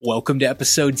Welcome to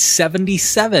episode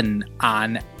 77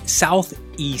 on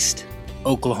Southeast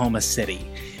Oklahoma City.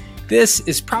 This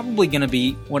is probably going to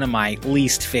be one of my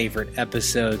least favorite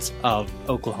episodes of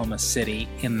Oklahoma City,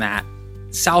 in that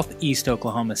Southeast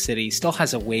Oklahoma City still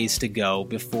has a ways to go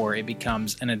before it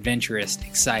becomes an adventurous,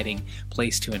 exciting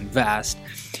place to invest.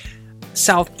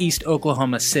 Southeast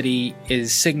Oklahoma City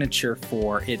is signature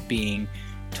for it being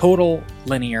total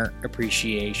linear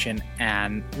appreciation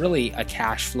and really a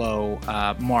cash flow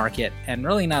market, and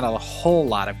really not a whole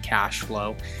lot of cash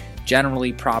flow.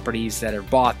 Generally, properties that are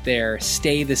bought there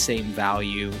stay the same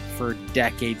value for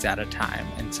decades at a time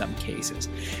in some cases.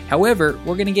 However,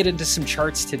 we're going to get into some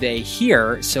charts today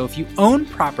here. So if you own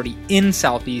property in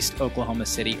Southeast Oklahoma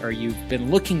City, or you've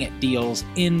been looking at deals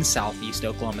in Southeast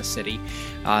Oklahoma City,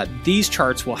 these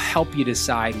charts will help you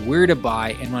decide where to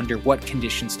buy and under what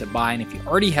conditions to buy, and if you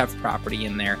already have property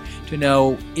in there, to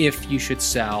know if you should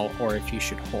sell or if you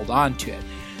should hold on to it.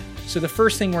 So the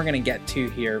first thing we're going to get to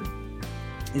here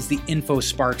is the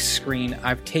InfoSpark screen.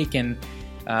 I've taken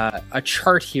a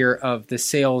chart here of the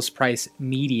sales price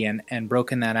median and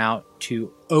broken that out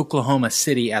to Oklahoma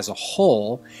City as a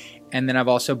whole, and then I've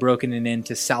also broken it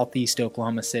into Southeast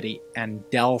Oklahoma City and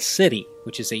Del City,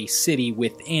 which is a city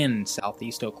within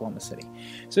Southeast Oklahoma City.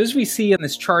 So as we see in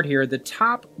this chart here, the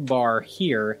top bar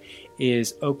here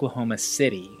is Oklahoma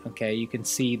City. Okay, you can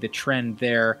see the trend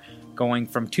there going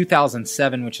from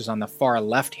 2007, which is on the far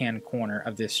left-hand corner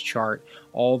of this chart,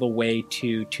 all the way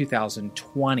to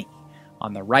 2020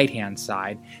 on the right-hand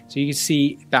side. So you can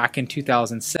see back in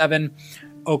 2007,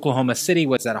 Oklahoma City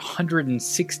was at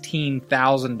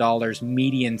 $116,000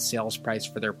 median sales price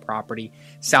for their property.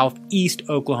 Southeast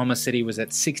Oklahoma City was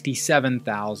at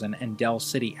 $67,000 and Del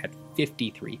City at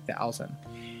 $53,000.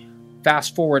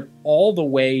 Fast forward all the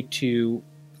way to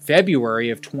February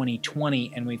of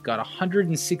 2020, and we've got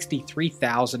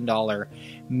 $163,000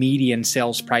 median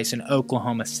sales price in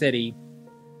Oklahoma City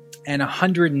and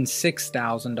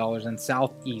 $106,000 in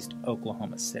Southeast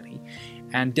Oklahoma City,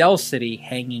 and Del City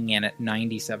hanging in at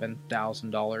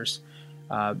 $97,000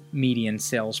 median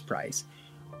sales price.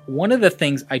 One of the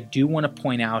things I do want to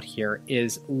point out here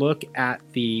is look at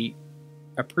the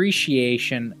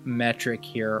appreciation metric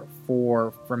here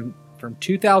from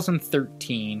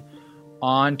 2013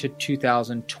 on to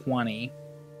 2020.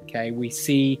 Okay, we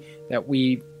see that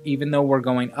even though we're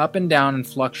going up and down and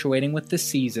fluctuating with the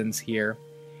seasons here,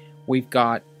 we've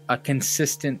got a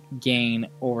consistent gain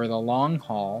over the long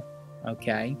haul.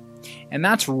 Okay, and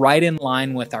that's right in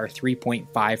line with our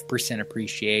 3.5%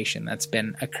 appreciation that's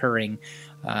been occurring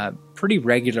pretty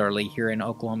regularly here in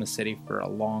Oklahoma City for a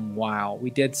long while.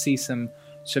 We did see some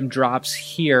drops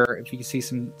here. If you can see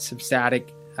some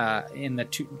static in the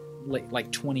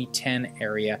 2010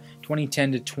 area,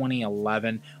 2010 to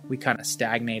 2011, we kind of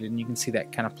stagnated, and you can see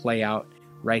that kind of play out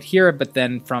right here. But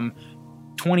then from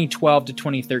 2012 to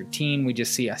 2013, we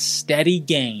just see a steady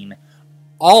gain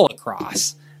all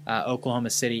across Oklahoma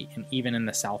City and even in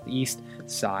the southeast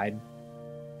side.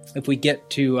 If we get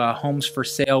to homes for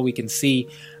sale, we can see,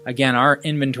 again, our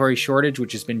inventory shortage,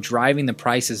 which has been driving the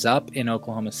prices up in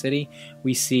Oklahoma City.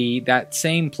 We see that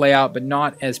same play out, but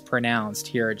not as pronounced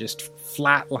here, just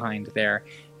flatlined there.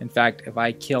 In fact, if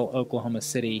I kill Oklahoma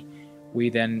City, we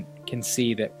then can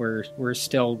see that we're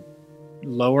still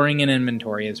lowering in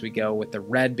inventory as we go, with the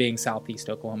red being Southeast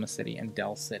Oklahoma City and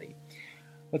Del City.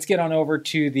 Let's get on over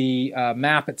to the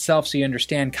map itself so you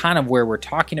understand kind of where we're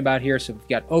talking about here. So we've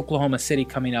got Oklahoma City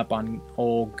coming up on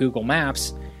old Google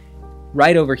Maps.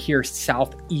 Right over here,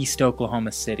 Southeast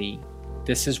Oklahoma City.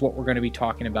 This is what we're going to be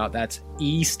talking about. That's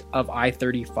east of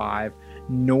I-35,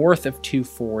 north of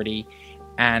 240,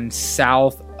 and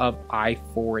south of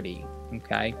I-40.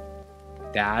 Okay,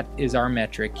 that is our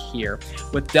metric here,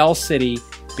 with Del City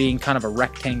being kind of a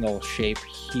rectangle shape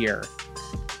here.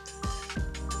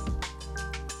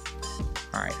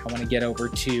 All right, I want to get over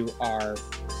to our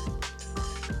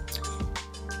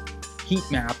heat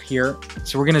map here.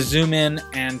 So we're going to zoom in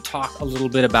and talk a little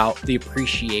bit about the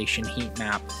appreciation heat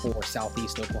map for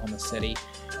Southeast Oklahoma City.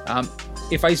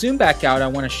 If I zoom back out, I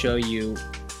want to show you,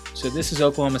 so this is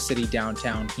Oklahoma City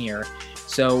downtown here.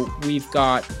 So we've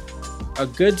got a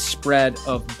good spread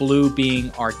of blue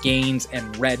being our gains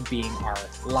and red being our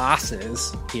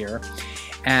losses here,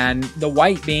 and the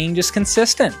white being just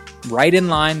consistent, right in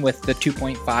line with the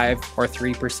 2.5 or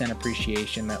 3%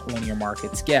 appreciation that linear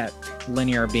markets get.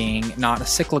 Linear being not a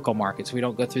cyclical market, so we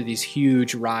don't go through these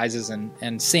huge rises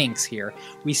and sinks here.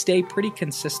 We stay pretty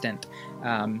consistent,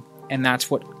 And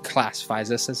that's what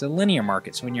classifies us as a linear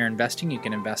market. So when you're investing, you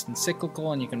can invest in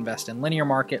cyclical and you can invest in linear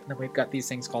market. And then we've got these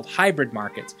things called hybrid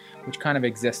markets, which kind of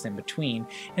exist in between.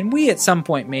 And we at some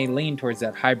point may lean towards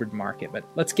that hybrid market. But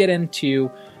let's get into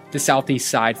the southeast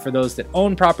side for those that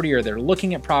own property or they're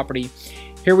looking at property.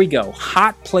 Here we go.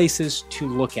 Hot places to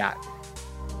look at.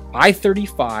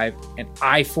 I-35 and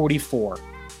I-44.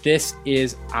 This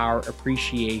is our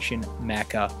appreciation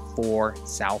mecca for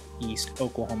southeast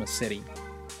Oklahoma City.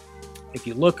 If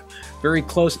you look very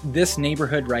close, this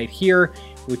neighborhood right here,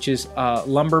 which is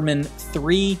Lumberman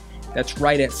 3, that's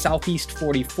right at Southeast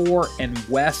 44 and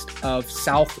west of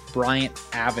South Bryant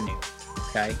Avenue.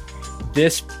 Okay,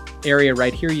 this area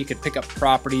right here, you could pick up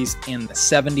properties in the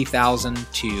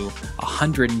 $70,000 to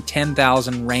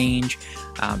 $110,000 range.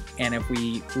 And if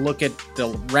we look at the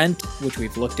rent, which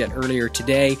we've looked at earlier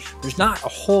today, there's not a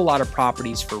whole lot of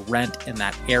properties for rent in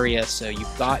that area, so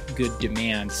you've got good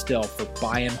demand still for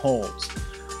buy and holds.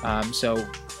 So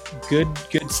good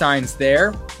signs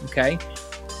there. Okay,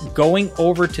 going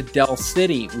over to Del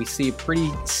City, we see a pretty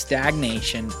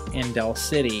stagnation in Del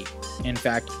City. In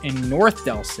fact, in North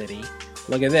Del City,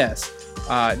 look at this.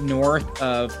 North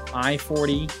of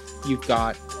I-40, you've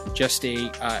got just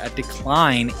a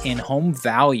decline in home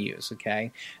values.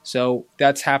 Okay, so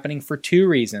that's happening for two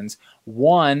reasons.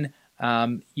 One,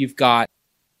 you've got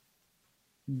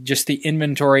just the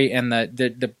inventory and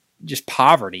the just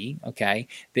poverty. Okay,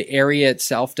 the area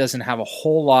itself doesn't have a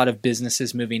whole lot of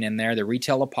businesses moving in there. The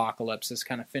retail apocalypse has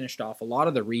kind of finished off a lot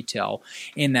of the retail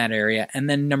in that area. And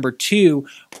then number two,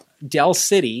 Del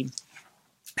City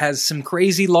has some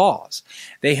crazy laws.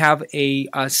 They have a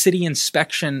city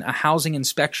inspection, a housing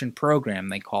inspection program,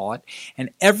 they call it. And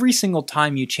every single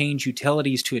time you change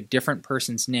utilities to a different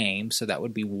person's name, so that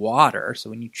would be water. So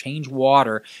when you change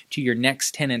water to your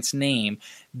next tenant's name,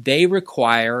 they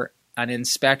require an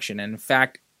inspection. And in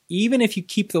fact, even if you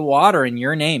keep the water in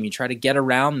your name, you try to get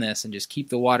around this and just keep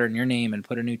the water in your name and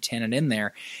put a new tenant in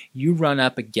there, you run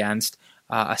up against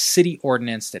a city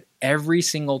ordinance that every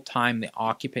single time the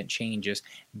occupant changes,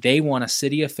 they want a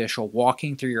city official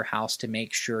walking through your house to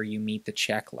make sure you meet the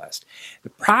checklist. The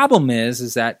problem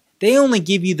is that they only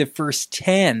give you the first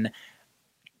 10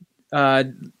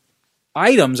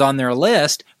 items on their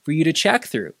list for you to check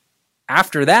through.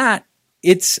 After that,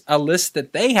 it's a list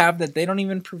that they have that they don't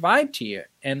even provide to you.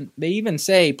 And they even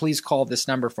say, please call this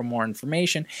number for more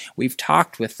information. We've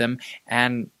talked with them,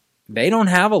 and they don't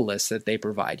have a list that they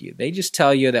provide you. They just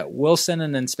tell you that we'll send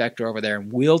an inspector over there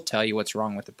and we'll tell you what's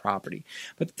wrong with the property.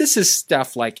 But this is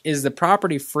stuff like, is the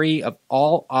property free of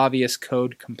all obvious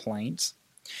code complaints?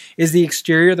 Is the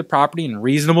exterior of the property in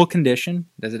reasonable condition?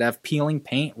 Does it have peeling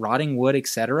paint, rotting wood,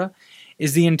 etc.?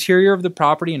 Is the interior of the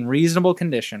property in reasonable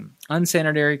condition?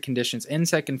 Unsanitary conditions,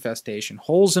 insect infestation,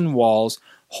 holes in walls,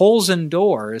 holes in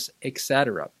doors,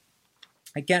 etc.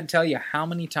 I can't tell you how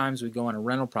many times we go on a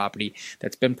rental property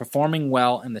that's been performing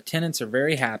well and the tenants are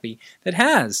very happy that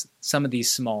has some of these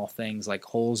small things like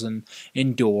holes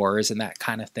in doors and that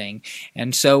kind of thing.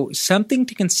 And so something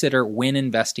to consider when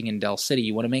investing in Del City.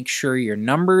 You want to make sure your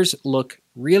numbers look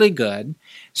really good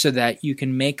so that you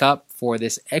can make up for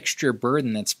this extra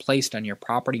burden that's placed on your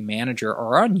property manager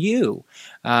or on you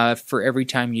for every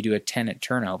time you do a tenant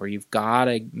turnover. You've got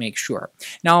to make sure.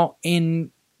 Now,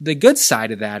 the good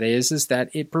side of that is that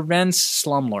it prevents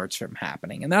slumlords from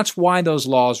happening. And that's why those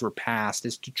laws were passed,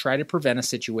 is to try to prevent a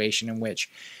situation in which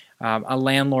a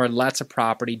landlord lets a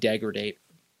property degrade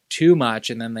too much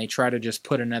and then they try to just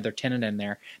put another tenant in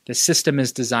there. The system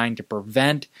is designed to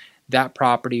prevent that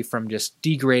property from just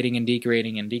degrading and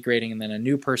degrading and degrading, and then a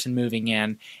new person moving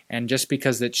in. And just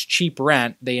because it's cheap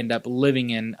rent, they end up living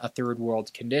in a third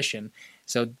world condition.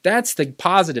 So that's the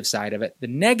positive side of it. The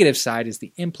negative side is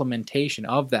the implementation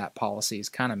of that policy is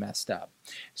kind of messed up.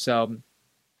 So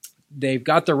they've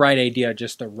got the right idea,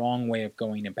 just the wrong way of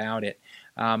going about it.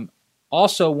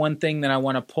 Also, one thing that I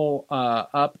want to pull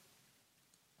up,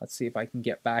 let's see if I can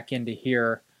get back into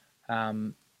here.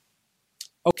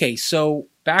 Okay, so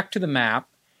back to the map.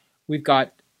 We've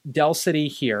got Del City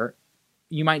here.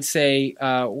 You might say,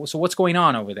 so what's going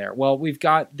on over there? Well, we've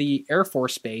got the Air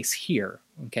Force Base here.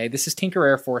 Okay, this is Tinker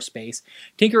Air Force Base.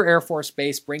 Tinker Air Force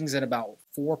Base brings in about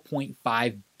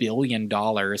 $4.5 billion in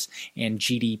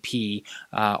GDP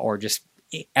or just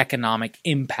economic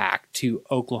impact to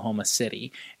Oklahoma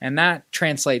City. And that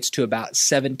translates to about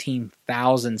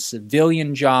 17,000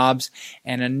 civilian jobs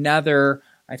and another,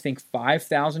 I think,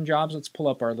 5,000 jobs. Let's pull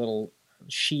up our little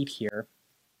sheet here.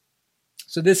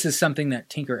 So this is something that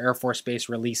Tinker Air Force Base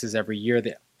releases every year,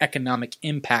 the economic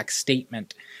impact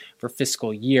statement for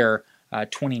fiscal year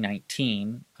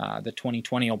 2019. The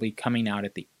 2020 will be coming out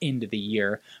at the end of the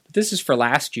year. But this is for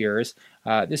last year's.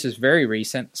 This is very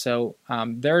recent. So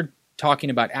they're talking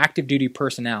about active duty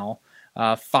personnel,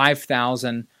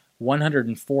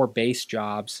 5,104 base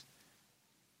jobs.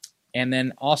 And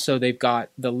then also they've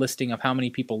got the listing of how many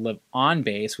people live on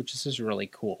base, which is just really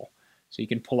cool. So you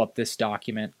can pull up this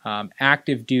document.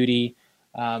 Active duty,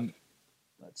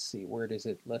 let's see, where does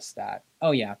it list that?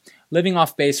 Oh yeah, living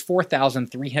off base,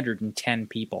 4,310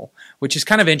 people, which is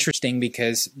kind of interesting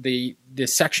because the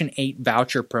Section 8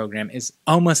 voucher program is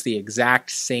almost the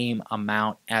exact same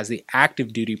amount as the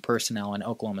active duty personnel in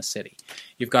Oklahoma City.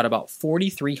 You've got about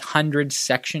 4,300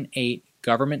 Section 8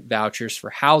 government vouchers for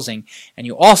housing, and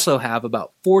you also have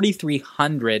about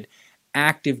 4,300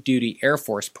 active duty Air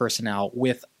Force personnel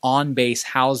with on-base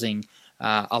housing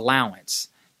allowance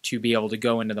to be able to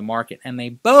go into the market, and they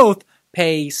both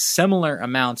pay similar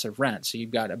amounts of rent. So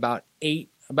you've got about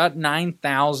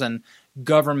 9,000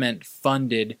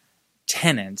 government-funded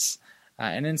tenants,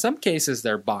 and in some cases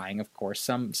they're buying. Of course,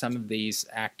 some of these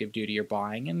active duty are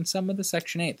buying, and some of the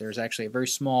Section 8 there's actually a very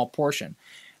small portion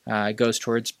goes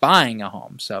towards buying a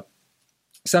home. So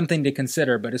something to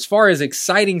consider. But as far as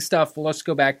exciting stuff, well, let's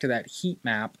go back to that heat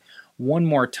map one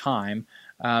more time.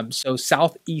 So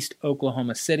southeast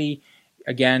Oklahoma City,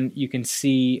 again, you can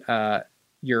see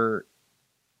your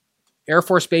Air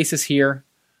Force bases here.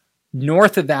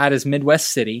 North of that is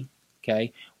Midwest City.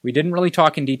 Okay, we didn't really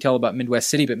talk in detail about Midwest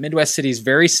City, but Midwest City is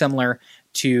very similar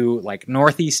to like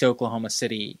Northeast Oklahoma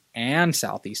City and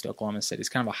Southeast Oklahoma City. It's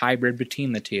kind of a hybrid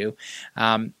between the two,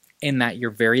 in that you're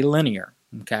very linear.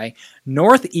 Okay,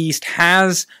 Northeast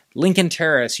has Lincoln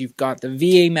Terrace. You've got the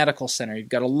VA Medical Center. You've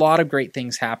got a lot of great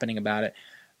things happening about it.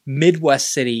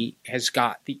 Midwest City has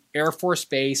got the Air Force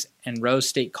Base and Rose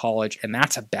State College, and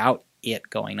that's about it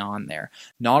going on there.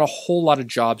 Not a whole lot of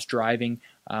jobs driving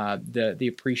the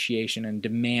appreciation and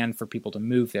demand for people to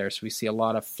move there. So we see a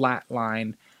lot of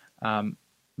flatline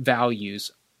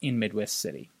values in Midwest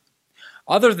City.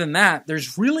 Other than that,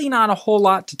 there's really not a whole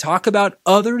lot to talk about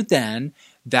other than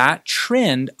that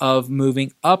trend of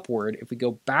moving upward. If we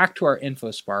go back to our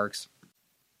InfoSparks,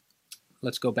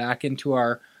 let's go back into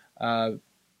our, I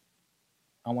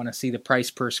want to see the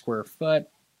price per square foot.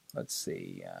 Let's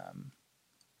see.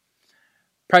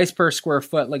 Price per square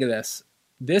foot, look at this.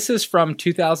 This is from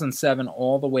 2007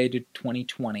 all the way to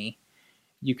 2020.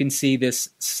 You can see this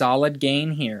solid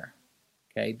gain here.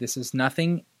 Okay, this is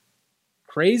nothing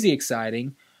crazy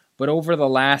exciting, but over the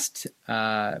last,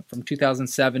 from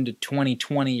 2007 to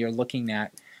 2020, you're looking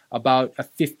at about a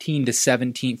 15 to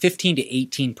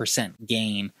 18%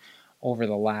 gain over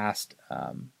the last,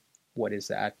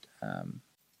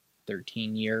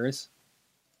 13 years.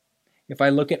 If I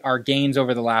look at our gains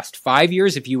over the last 5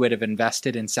 years, if you would have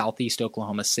invested in Southeast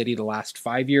Oklahoma City the last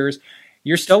 5 years,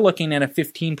 you're still looking at a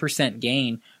 15%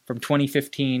 gain from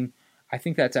 2015. I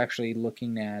think that's actually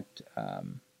looking at,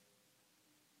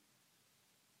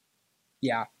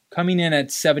 coming in at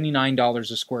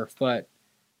 $79 a square foot.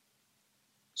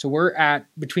 So we're at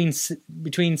between $70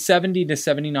 to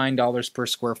 $79 per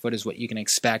square foot is what you can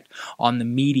expect on the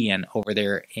median over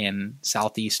there in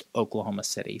Southeast Oklahoma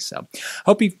City. So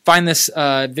hope you find this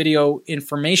video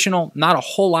informational. Not a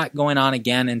whole lot going on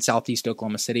again in Southeast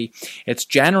Oklahoma City. It's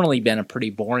generally been a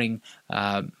pretty boring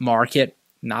market.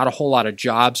 Not a whole lot of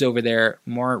jobs over there,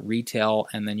 more retail,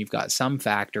 and then you've got some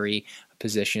factory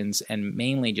positions and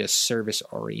mainly just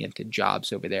service-oriented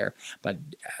jobs over there, but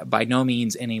by no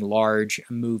means any large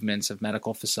movements of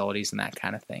medical facilities and that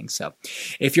kind of thing. So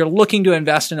if you're looking to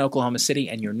invest in Oklahoma City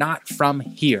and you're not from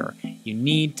here, you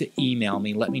need to email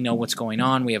me. Let me know what's going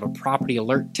on. We have a property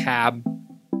alert tab.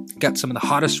 Got some of the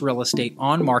hottest real estate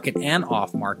on market and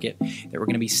off market that we're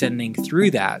going to be sending through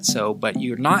that. So, but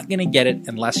you're not going to get it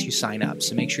unless you sign up.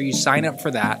 So make sure you sign up for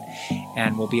that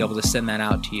and we'll be able to send that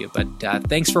out to you. But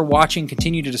thanks for watching.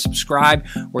 Continue to subscribe.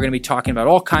 We're going to be talking about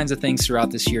all kinds of things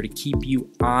throughout this year to keep you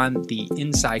on the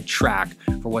inside track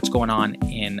for what's going on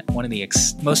in one of the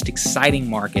most exciting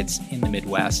markets in the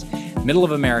Midwest. Middle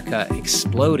of America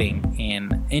exploding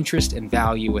in interest and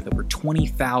value with over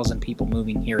 20,000 people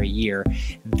moving here a year.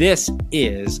 This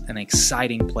is an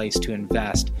exciting place to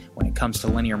invest when it comes to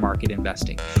linear market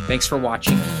investing. Thanks for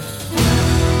watching.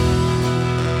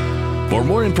 For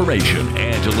more information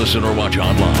and to listen or watch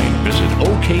online, visit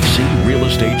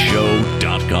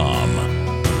OKCRealEstateShow.com.